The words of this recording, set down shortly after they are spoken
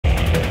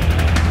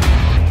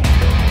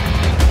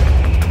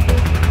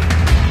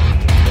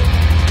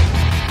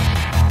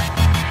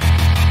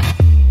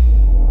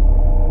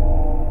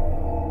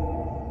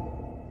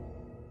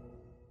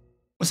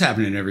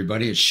happening,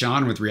 everybody? It's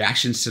Sean with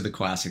Reactions to the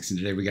Classics, and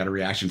today we got a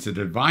reaction to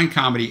the Divine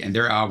Comedy and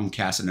their album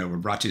Casanova,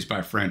 brought to us by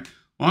a friend,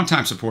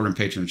 longtime supporter and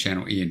patron of the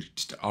channel, Ian.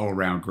 Just an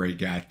all-around great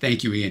guy.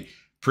 Thank you, Ian.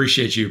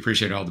 Appreciate you.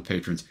 Appreciate all the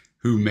patrons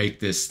who make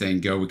this thing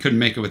go. We couldn't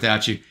make it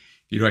without you. If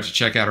you'd like to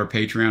check out our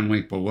Patreon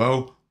link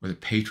below or the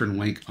patron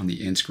link on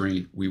the end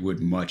screen, we would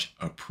much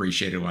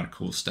appreciate it. A lot of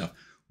cool stuff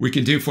we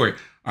can do for you.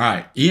 All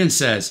right, Ian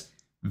says,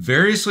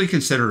 variously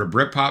considered a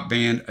Britpop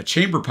band, a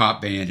chamber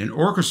pop band, an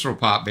orchestral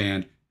pop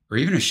band, or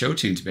even a show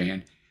tunes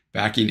band,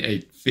 backing a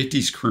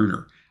 50s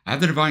crooner. I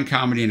have the Divine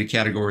Comedy in a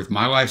category with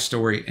My Life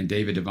Story and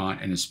David Devant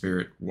and His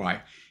Spirit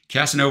Wife.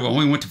 Casanova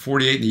only went to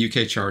 48 in the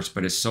UK charts,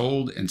 but has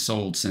sold and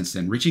sold since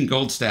then, reaching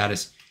gold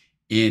status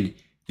in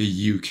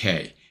the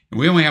UK. And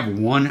we only have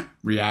one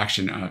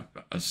reaction,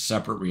 a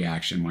separate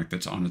reaction like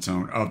that's on its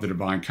own of the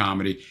Divine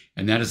Comedy,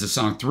 and that is the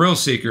song Thrill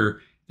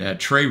Seeker that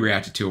Trey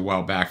reacted to a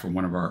while back from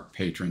one of our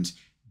patrons,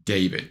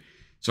 David.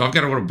 So I've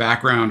got a little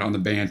background on the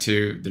band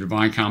too. The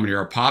Divine Comedy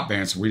are a pop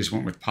band, so we just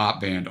went with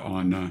pop band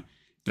on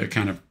that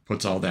kind of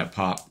puts all that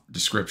pop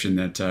description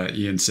that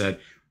Ian said.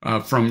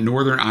 From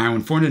Northern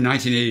Ireland, formed in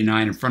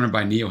 1989 and fronted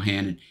by Neil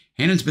Hannon.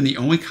 Hannon's been the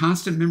only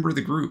constant member of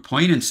the group,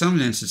 playing in some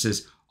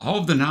instances all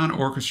of the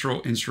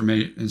non-orchestral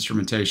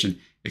instrumentation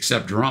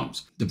except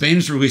drums. The band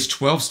has released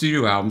 12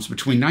 studio albums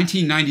between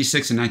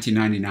 1996 and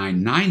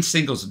 1999. 9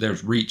 singles of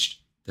theirs reached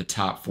the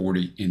top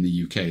 40 in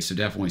the UK, so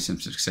definitely some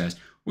success.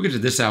 We'll get to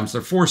this album. It's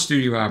their 4th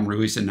studio album,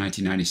 released in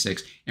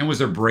 1996, and was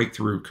their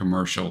breakthrough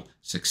commercial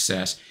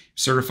success.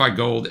 Certified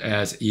gold,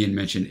 as Ian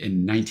mentioned,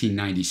 in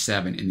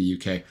 1997 in the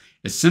UK.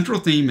 Its central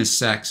theme is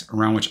sex,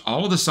 around which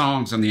all of the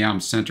songs on the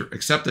album center,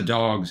 except the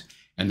dogs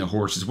and the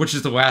horses, which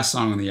is the last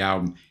song on the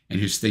album, and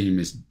whose theme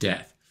is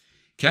death.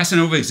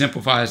 Casanova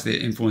exemplifies the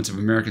influence of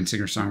American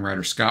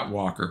singer-songwriter Scott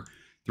Walker.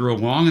 Through a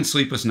Long and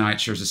Sleepless Night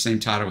shares the same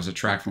title as a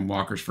track from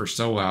Walker's first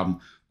solo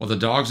album, while The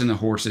Dogs and the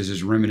Horses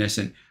is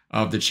reminiscent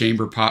of the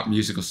chamber pop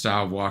musical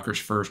style of Walker's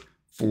first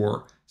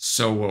 4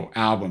 solo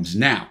albums.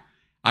 Now,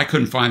 I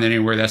couldn't find that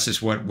anywhere. That's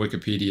just what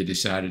Wikipedia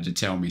decided to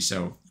tell me,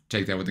 so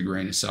take that with a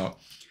grain of salt.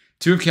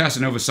 2 of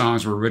Casanova's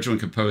songs were originally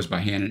composed by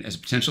Hannon as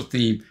potential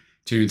theme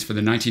tunes for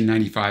the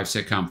 1995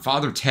 sitcom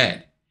Father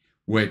Ted,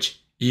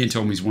 which Ian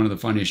told me is one of the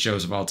funniest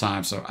shows of all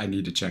time, so I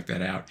need to check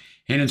that out.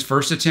 Hannon's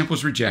first attempt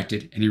was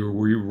rejected, and he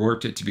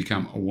reworked it to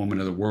become A Woman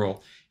of the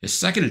World. His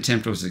second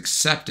attempt was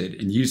accepted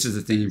and used as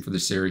the theme for the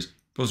series,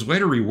 but was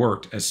later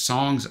reworked as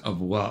Songs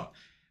of Love,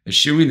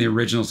 eschewing the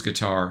original's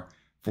guitar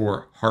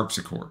for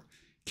harpsichord.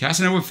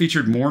 Casanova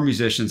featured more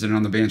musicians than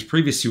on the band's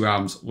previous 2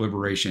 albums,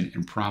 Liberation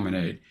and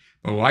Promenade.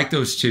 But like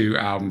those 2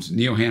 albums,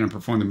 Neil Hannon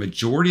performed the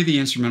majority of the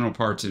instrumental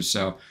parts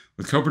himself,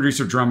 with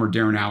co-producer drummer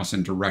Darren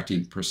Allison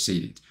directing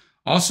proceedings.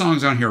 All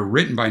songs on here are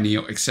written by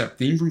Neil, except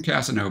Theme from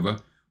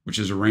Casanova, which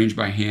is arranged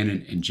by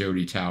Hannon and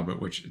Jody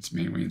Talbot, which it's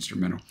mainly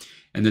instrumental.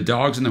 And The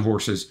Dogs and the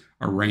Horses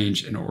are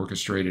arranged and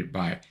orchestrated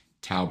by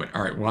Talbot.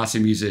 All right, lots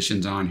of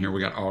musicians on here.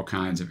 We got all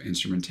kinds of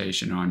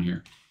instrumentation on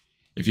here.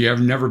 If you have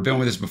never been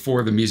with us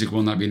before, the music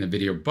will not be in the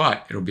video,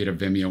 but it'll be at a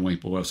Vimeo link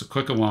below. So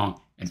click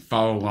along and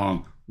follow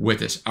along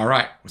with us. All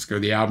right, let's go to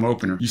the album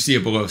opener. You see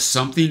it below,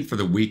 Something for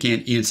the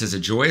Weekend. Ian says, a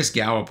joyous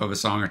gallop of a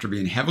song after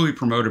being heavily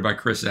promoted by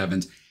Chris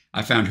Evans,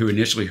 I found, who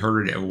initially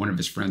heard it at one of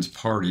his friends'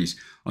 parties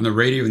on the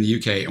radio in the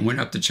UK and went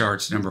up the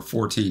charts number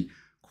 14.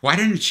 Quite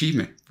an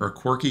achievement for a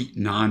quirky,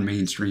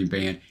 non-mainstream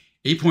band.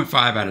 8.5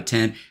 out of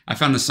 10. I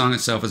found the song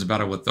itself is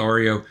about a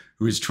Lothario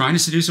who is trying to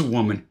seduce a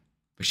woman,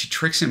 but she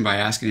tricks him by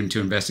asking him to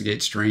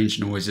investigate strange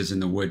noises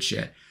in the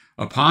woodshed.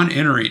 Upon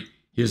entering,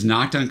 he is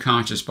knocked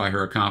unconscious by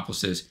her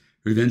accomplices,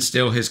 who then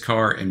steal his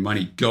car and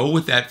money. Go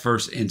with that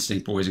first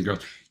instinct, boys and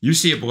girls. You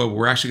see it below.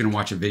 We're actually going to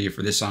watch a video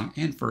for this song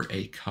and for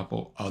a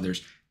couple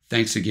others.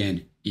 Thanks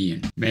again,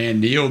 Ian. Man,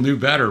 Neil knew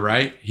better,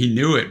 right? He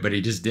knew it, but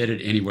he just did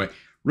it anyway.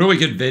 Really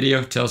good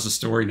video. Tells the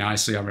story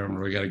nicely. I don't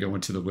really got to go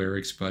into the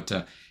lyrics, but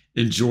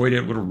enjoyed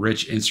it. A little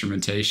rich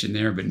instrumentation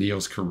there, but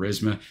Neil's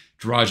charisma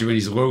draws you in.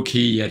 He's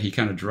low-key, yet he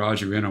kind of draws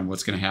you in on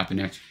what's going to happen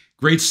next.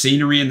 Great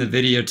scenery in the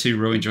video, too.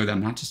 Really enjoyed that.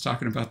 I'm not just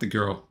talking about the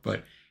girl,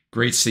 but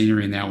great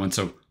scenery in that one.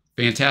 So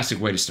fantastic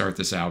way to start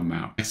this album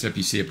out. Next up,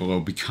 you see it below,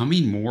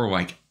 Becoming More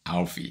Like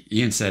Alfie.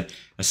 Ian said,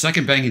 a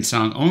second banging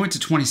song, only went to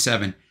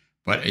 27,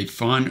 but a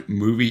fun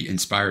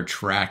movie-inspired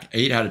track.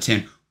 8 out of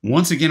 10.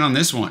 Once again on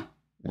this one,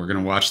 we're going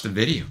to watch the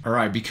video. All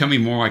right,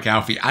 Becoming More Like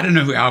Alfie. I don't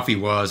know who Alfie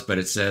was, but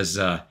it says it's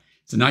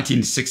a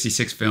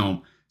 1966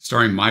 film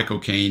starring Michael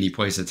Caine. He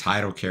plays the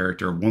title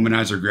character. A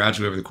womanizer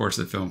gradually over the course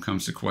of the film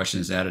comes to question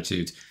his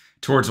attitudes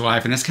towards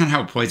life, and that's kind of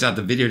how it plays out.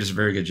 The video does a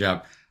very good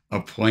job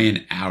of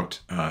playing out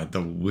the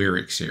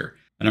lyrics here.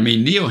 And I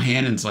mean, Neil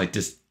Hannon's like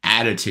this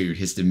attitude,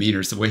 his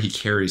demeanor, it's the way he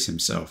carries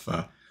himself,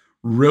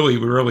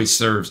 really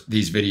serves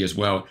these videos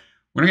well.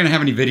 We're not going to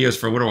have any videos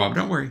for a little while, but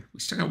don't worry.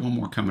 We still got one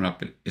more coming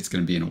up. It's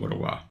going to be in a little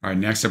while. All right,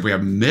 next up, we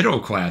have Middle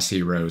Class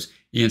Heroes.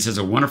 Ian says,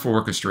 a wonderful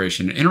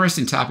orchestration. An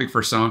interesting topic for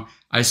a song.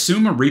 I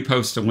assume a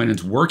repost to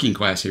Lennon's Working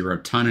Class Hero,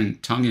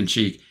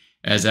 tongue-in-cheek,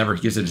 as ever.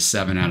 He gives it a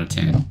 7 out of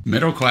 10.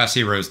 Middle Class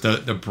Heroes,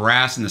 the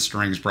brass and the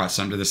strings brought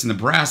something to this. And the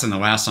brass in the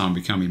last song,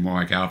 Becoming More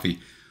Like Alfie,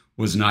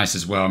 was nice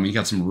as well. I mean, you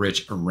got some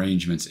rich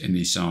arrangements in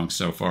these songs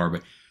so far,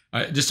 but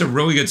just a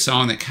really good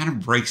song that kind of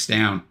breaks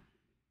down.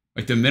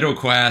 Like the middle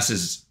class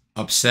is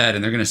upset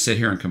and they're going to sit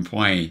here and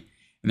complain.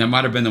 And that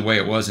might have been the way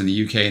it was in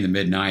the UK in the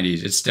mid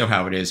 90s. It's still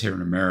how it is here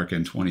in America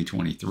in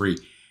 2023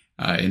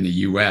 in the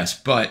US.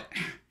 But,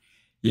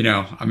 you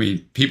know, I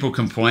mean, people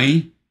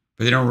complain,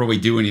 but they don't really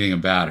do anything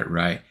about it,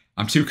 right?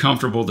 I'm too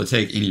comfortable to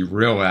take any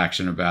real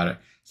action about it.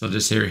 So I'll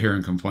just sit here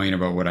and complain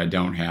about what I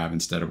don't have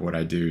instead of what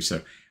I do.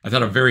 So I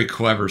thought a very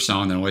clever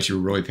song that unless you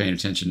were really paying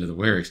attention to the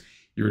lyrics,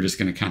 you were just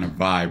going to kind of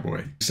vibe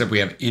with. Except we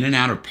have In and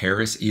Out of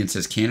Paris. Ian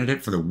says,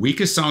 candidate for the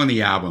weakest song on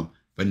the album,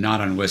 but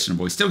not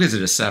unlistenable. He still gives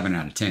it a 7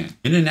 out of 10.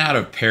 In and Out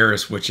of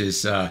Paris, which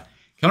is kind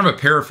of a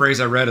paraphrase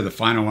I read of the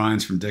final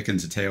lines from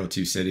Dickens' A Tale of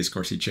Two Cities. Of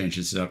course, he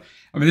changes it up.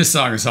 I mean, this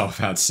song is all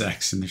about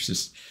sex, and there's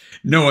just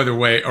no other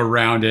way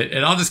around it.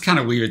 And I'll just kind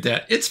of leave it at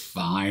that. It's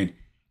fine.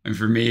 And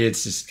for me,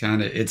 it's just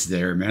kind of, it's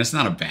there, man. It's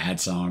not a bad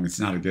song. It's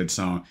not a good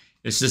song.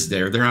 It's just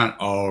there. They're not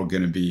all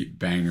going to be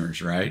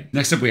bangers, right?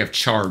 Next up, we have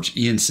Charge.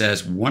 Ian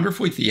says,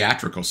 wonderfully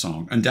theatrical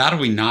song.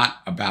 Undoubtedly not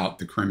about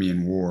the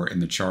Crimean War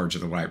and the charge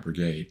of the White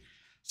Brigade.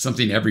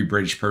 Something every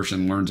British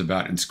person learns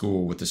about in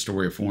school with the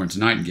story of Florence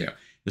Nightingale.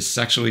 The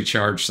sexually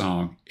charged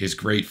song is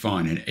great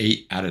fun, an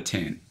 8 out of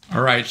 10.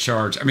 All right,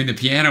 Charge. I mean, the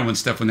piano and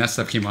stuff, when that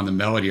stuff came on, the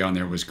melody on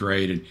there was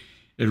great. And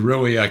it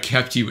really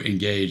kept you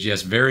engaged.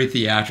 Yes, very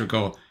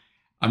theatrical.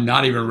 I'm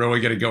not even really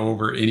going to go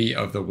over any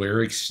of the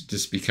lyrics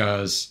just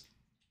because,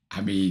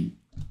 I mean,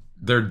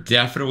 they're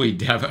definitely,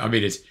 I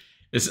mean,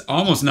 it's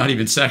almost not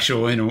even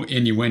sexual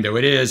innuendo.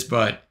 It is,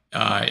 but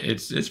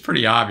it's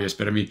pretty obvious.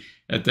 But I mean,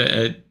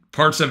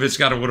 parts of it's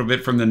got a little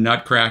bit from the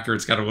Nutcracker.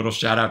 It's got a little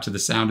shout out to The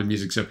Sound of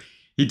Music. So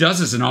he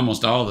does this in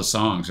almost all the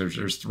songs. There's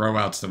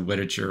throwouts to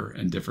literature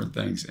and different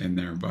things in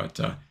there. But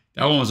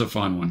that one was a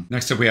fun one.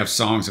 Next up, we have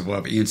Songs of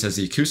Love. Ian says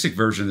the acoustic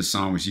version of the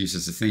song was used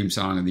as the theme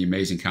song in the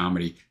amazing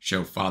comedy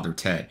show Father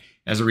Ted.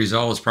 As a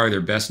result, it's probably their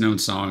best known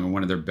song and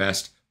one of their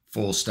best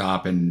full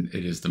stop, and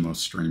it is the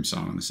most streamed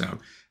song on this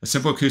album. A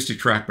simple acoustic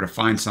track, but a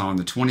fine song.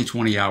 The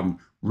 2020 album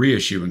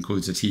Reissue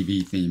includes a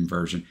TV theme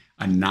version.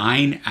 A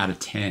 9 out of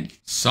 10.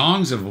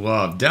 Songs of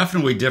Love,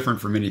 definitely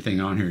different from anything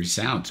on here. He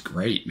sounds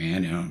great,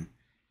 man.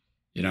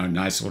 You know,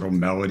 nice little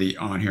melody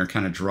on here,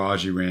 kind of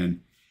draws you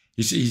in.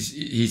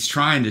 He's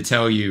trying to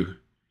tell you, you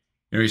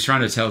know, he's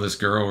trying to tell this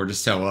girl, or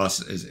just tell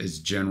us as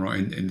general,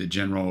 in the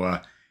general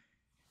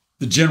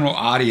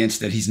audience,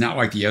 that he's not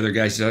like the other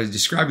guys. He's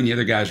describing the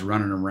other guys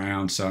running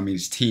around. So, I mean,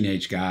 it's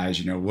teenage guys,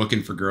 you know,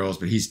 looking for girls,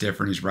 but he's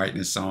different. He's writing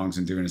his songs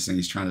and doing his thing.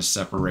 He's trying to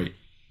separate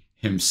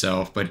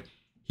himself. But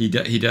he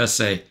does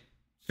say,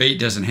 fate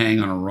doesn't hang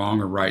on a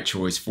wrong or right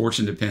choice.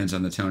 Fortune depends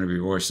on the tone of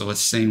your voice. So let's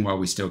sing while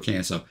we still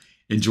can. So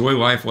enjoy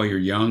life while you're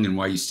young and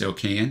while you still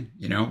can,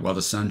 you know, while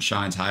the sun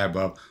shines high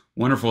above.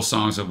 Wonderful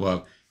songs of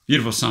love.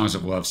 Beautiful songs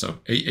of love. So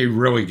a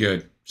really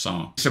good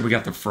song. So we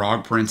got The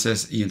Frog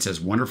Princess. Ian says,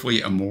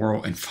 wonderfully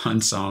immoral and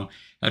fun song.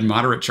 Had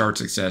moderate chart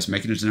success,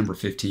 making it to number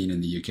 15 in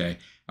the UK.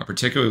 I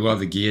particularly love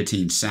the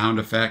guillotine sound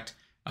effect.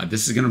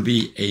 This is going to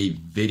be a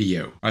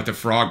video. All right, The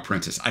Frog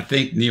Princess. I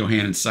think Neil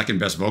Hannon's second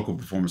best vocal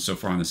performance so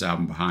far on this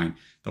album, behind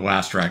the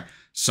last track,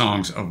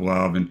 Songs of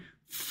Love. And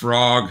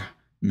frog,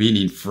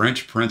 meaning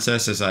French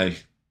princess, as I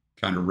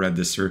kind of read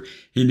this through.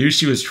 He knew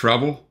she was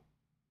trouble,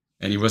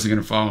 and he wasn't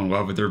going to fall in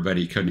love with her, but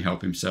he couldn't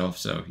help himself.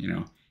 So, you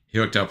know, he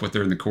hooked up with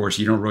her in the chorus.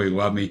 You don't really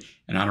love me,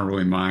 and I don't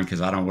really mind because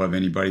I don't love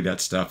anybody.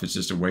 That stuff is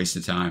just a waste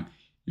of time.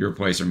 Your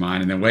place or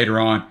mine. And then later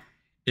on,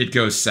 it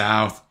goes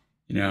south,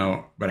 you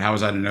know, but how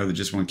was I to know that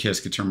just one kiss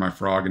could turn my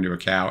frog into a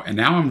cow? And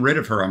now I'm rid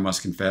of her, I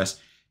must confess,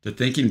 to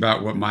thinking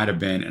about what might have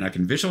been, and I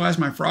can visualize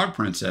my frog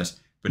princess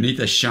beneath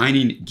a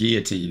shining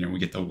guillotine, and we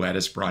get the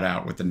lettuce brought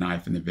out with the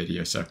knife in the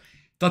video. So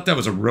thought that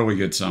was a really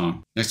good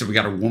song. Next up, we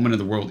got A Woman of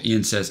the World.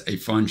 Ian says, a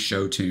fun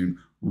show tune.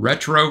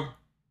 Retro,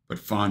 but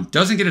fun.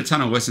 Doesn't get a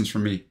ton of listens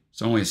from me.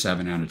 It's only a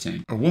 7 out of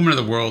 10. A Woman of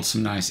the World,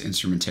 some nice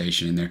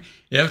instrumentation in there.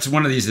 Yeah, it's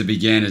one of these that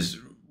began as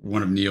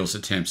one of Neil's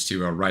attempts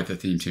to write the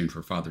theme tune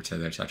for Father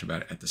Ted that I talked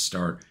about at the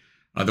start.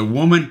 The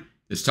woman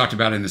that's talked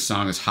about in the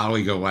song is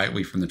Holly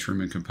Golightly from the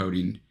Truman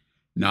Capote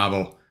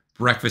novel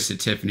Breakfast at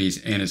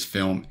Tiffany's, and his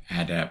film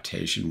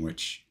adaptation,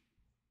 which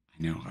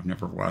I know I've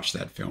never watched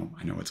that film.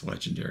 I know it's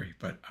legendary,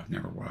 but I've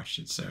never watched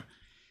it. So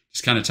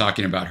just kind of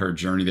talking about her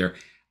journey there.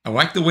 I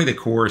like the way the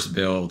chorus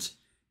builds.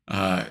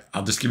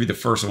 I'll just give you the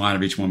first line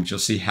of each one, but you'll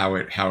see how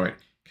it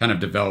kind of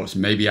develops.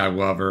 Maybe I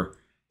love her.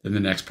 Then the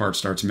next part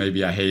starts,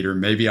 maybe I hate her.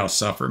 Maybe I'll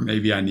suffer.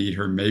 Maybe I need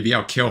her. Maybe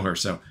I'll kill her.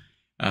 So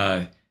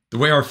the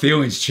way our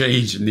feelings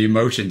change and the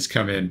emotions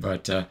come in.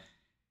 But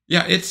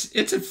yeah, it's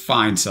a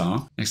fine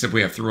song. Next up,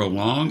 we have Through a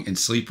Long and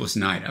Sleepless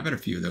Night. I've had a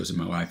few of those in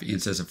my life. Ian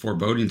says, a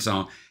foreboding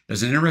song.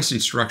 There's an interesting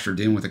structure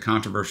dealing with a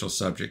controversial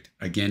subject.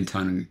 Again,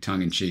 tongue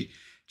in cheek.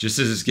 Just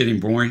as it's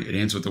getting boring, it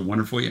ends with a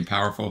wonderfully and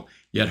powerful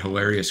yet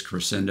hilarious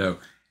crescendo.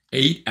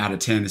 8 out of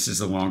 10. This is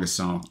the longest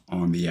song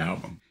on the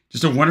album.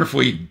 Just a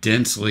wonderfully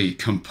densely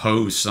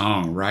composed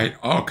song, right?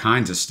 All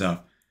kinds of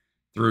stuff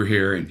through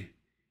here. And, you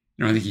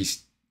know, I think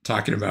he's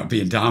talking about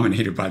being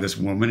dominated by this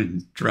woman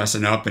and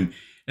dressing up and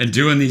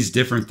doing these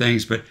different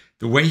things. But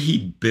the way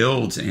he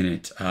builds in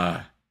it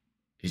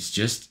is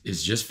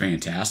just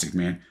fantastic,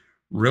 man.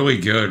 Really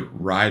good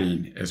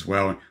writing as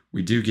well.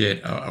 We do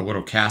get a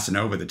little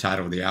Casanova, the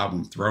title of the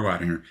album, throw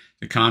out here.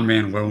 The con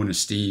man low in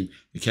esteem,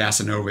 the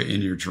Casanova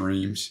in your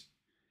dreams.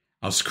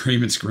 I'll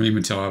scream and scream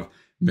until I've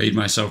made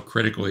myself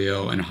critically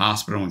ill in a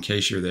hospital in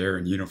case you're there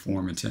in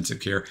uniform intensive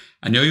care.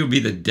 I know you'll be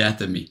the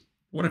death of me.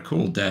 What a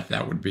cool death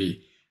that would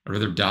be. I'd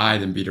rather die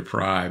than be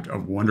deprived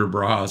of wonder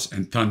bras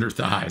and thunder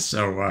thighs.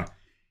 So,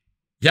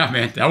 yeah,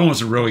 man, that one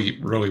was really,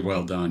 really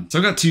well done. So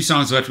I've got 2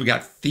 songs left. We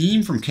got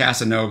Theme from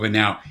Casanova.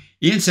 Now,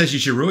 Ian says you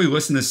should really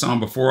listen to this song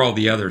before all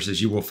the others,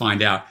 as you will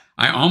find out.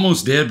 I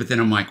almost did, but then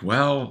I'm like,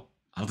 well,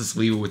 I'll just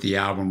leave it with the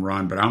album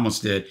run, but I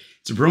almost did.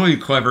 It's a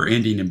brilliant, clever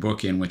ending and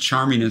bookend with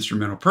charming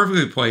instrumental,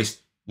 perfectly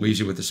placed, leaves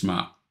you with a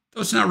smile.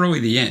 Though it's not really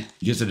the end.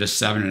 He gives it a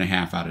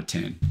 7.5 out of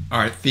 10. All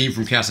right, Theme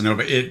from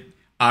Casanova. It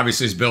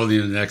obviously is building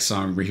in the next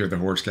song. We hear the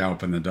horse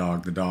gallop and the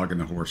dog and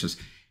the horses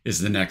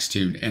is the next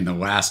tune and the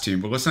last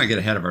tune. But let's not get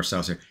ahead of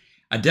ourselves here.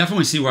 I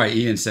definitely see why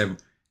Ian said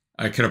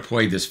I could have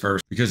played this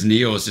first, because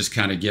Neil is just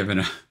kind of giving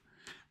a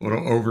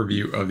little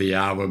overview of the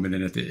album, and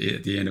then at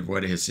the end of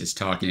what his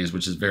talking is,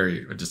 which is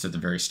just at the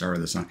very start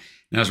of the song.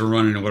 Now, as we're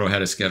running a little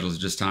ahead of schedule, it's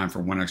just time for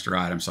one extra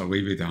item. So I'll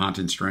leave you the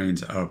haunting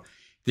strains of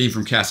Theme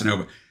from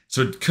Casanova.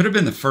 So it could have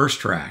been the first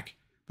track,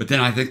 but then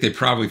I think they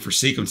probably, for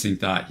sequencing,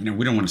 thought,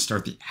 we don't want to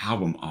start the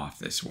album off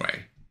this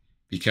way,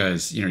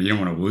 because, you don't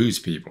want to lose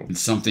people. And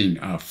something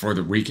for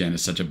the weekend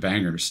is such a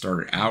banger to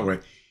start it out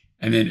with.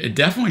 And then it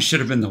definitely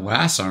should have been the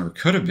last song, or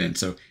could have been.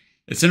 So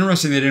it's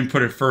interesting they didn't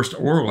put it first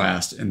or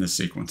last in the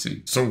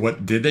sequencing. So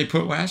what did they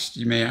put last,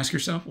 you may ask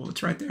yourself? Well,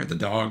 it's right there, the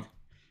dog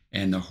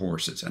and the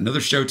horses.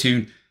 Another show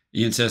tune,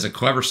 Ian says, a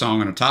clever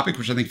song on a topic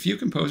which I think few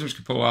composers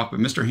could pull off, but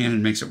Mr.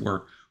 Hannon makes it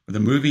work with a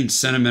moving,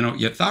 sentimental,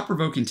 yet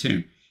thought-provoking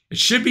tune. It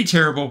should be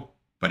terrible,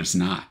 but it's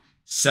not.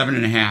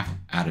 7.5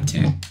 out of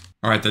 10.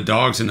 All right, the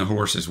dogs and the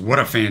horses. What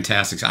a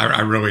fantastic,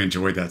 I really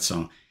enjoyed that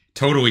song.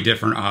 Totally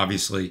different,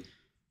 obviously,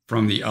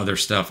 from the other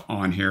stuff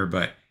on here,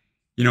 but,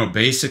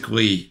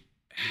 basically,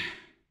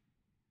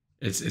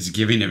 it's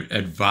giving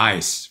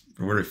advice,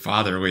 or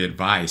fatherly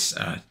advice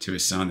to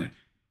his son that,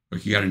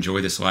 look, you got to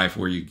enjoy this life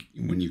when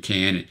you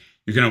can. And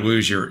you're going to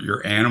lose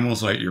your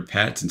animals, like your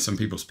pets, and some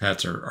people's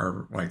pets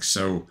are like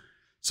so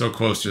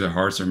close to their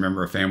hearts. They're a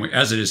member of family,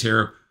 as it is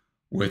here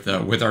with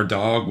our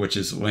dog, which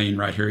is laying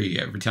right here.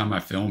 Every time I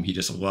film, he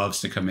just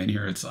loves to come in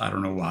here. I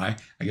don't know why.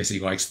 I guess he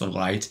likes the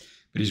light,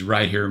 but he's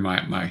right here,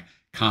 my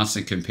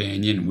constant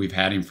companion, and we've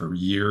had him for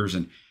years.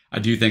 And I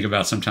do think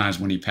about sometimes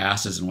when he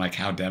passes and like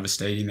how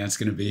devastating that's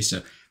going to be.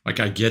 So like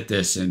I get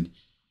this, and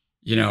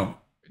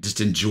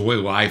just enjoy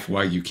life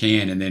while you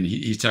can. And then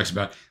he talks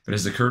about, but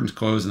as the curtains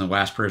close and the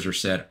last prayers are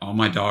said, all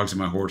my dogs and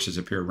my horses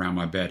appear around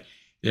my bed.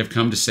 They have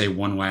come to say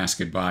one last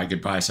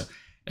goodbye. So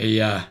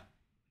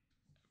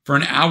for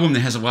an album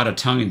that has a lot of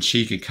tongue in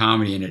cheek and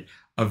comedy in it,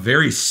 a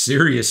very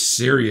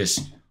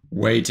serious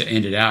way to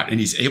end it out. And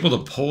he's able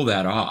to pull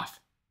that off,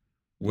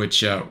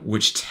 which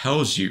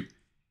tells you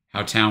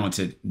how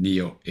talented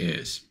Neil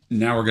is.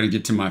 Now we're going to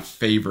get to my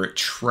favorite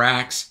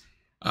tracks.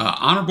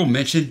 Honorable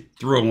mention,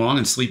 Through a Long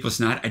and Sleepless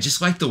Night. I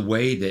just like the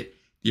way that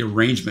the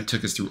arrangement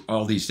took us through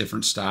all these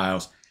different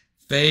styles.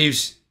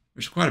 Faves,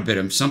 there's quite a bit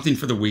of them. Something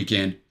for the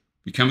Weekend,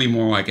 Becoming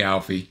More Like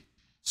Alfie,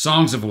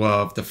 Songs of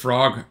Love, The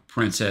Frog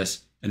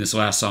Princess, and this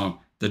last song,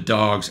 The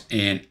Dogs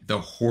and the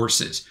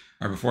Horses.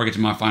 All right, before I get to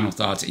my final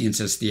thoughts, Ian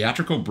says,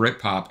 theatrical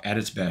Britpop at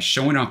its best,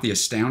 showing off the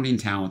astounding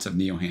talents of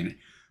Neil Hannon.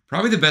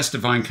 Probably the best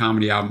Divine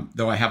Comedy album,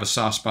 though I have a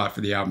soft spot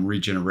for the album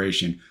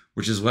Regeneration,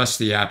 which is less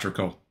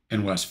theatrical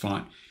and less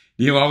fun.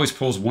 Neil always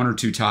pulls 1 or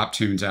 2 top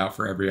tunes out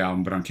for every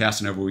album, but on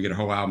Casanova, we get a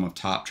whole album of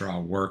top draw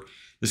work.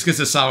 This gets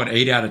a solid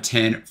 8 out of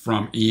 10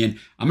 from Ian.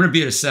 I'm going to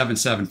be at a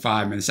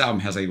 7.75. Man, this album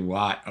has a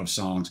lot of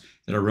songs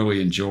that I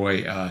really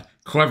enjoy.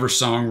 Clever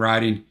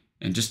songwriting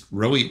and just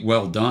really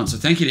well done. So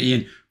thank you to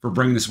Ian for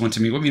bringing this one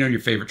to me. Let me know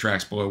your favorite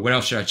tracks below. What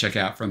else should I check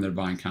out from the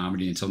Divine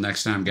Comedy? Until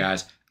next time,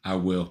 guys, I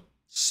will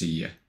see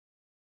you.